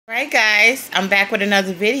Alright guys, I'm back with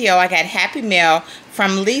another video. I got Happy Mail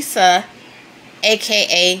from Lisa,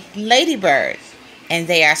 aka Ladybird, and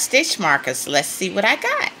they are stitch markers. Let's see what I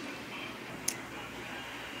got.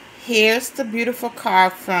 Here's the beautiful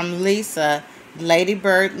card from Lisa,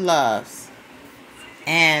 Ladybird Loves,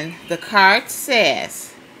 and the card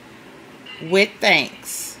says, "With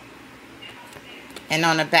thanks," and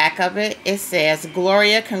on the back of it, it says,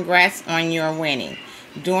 "Gloria, congrats on your winning.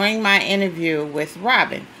 During my interview with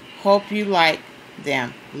Robin, hope you like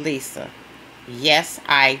them, Lisa." Yes,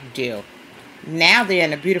 I do. Now they're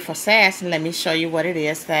in a beautiful sash, and let me show you what it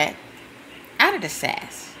is that out of the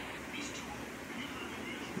sash.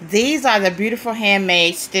 These are the beautiful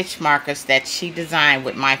handmade stitch markers that she designed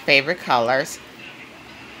with my favorite colors,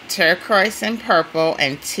 turquoise and purple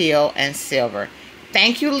and teal and silver.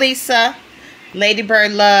 Thank you, Lisa.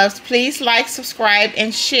 Ladybird Loves. Please like, subscribe,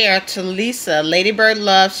 and share to Lisa Ladybird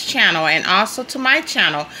Loves channel, and also to my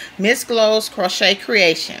channel, Miss Glow's Crochet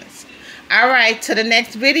Creations. Alright, to the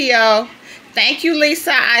next video. Thank you,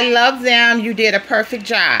 Lisa. I love them. You did a perfect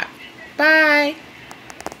job. Bye.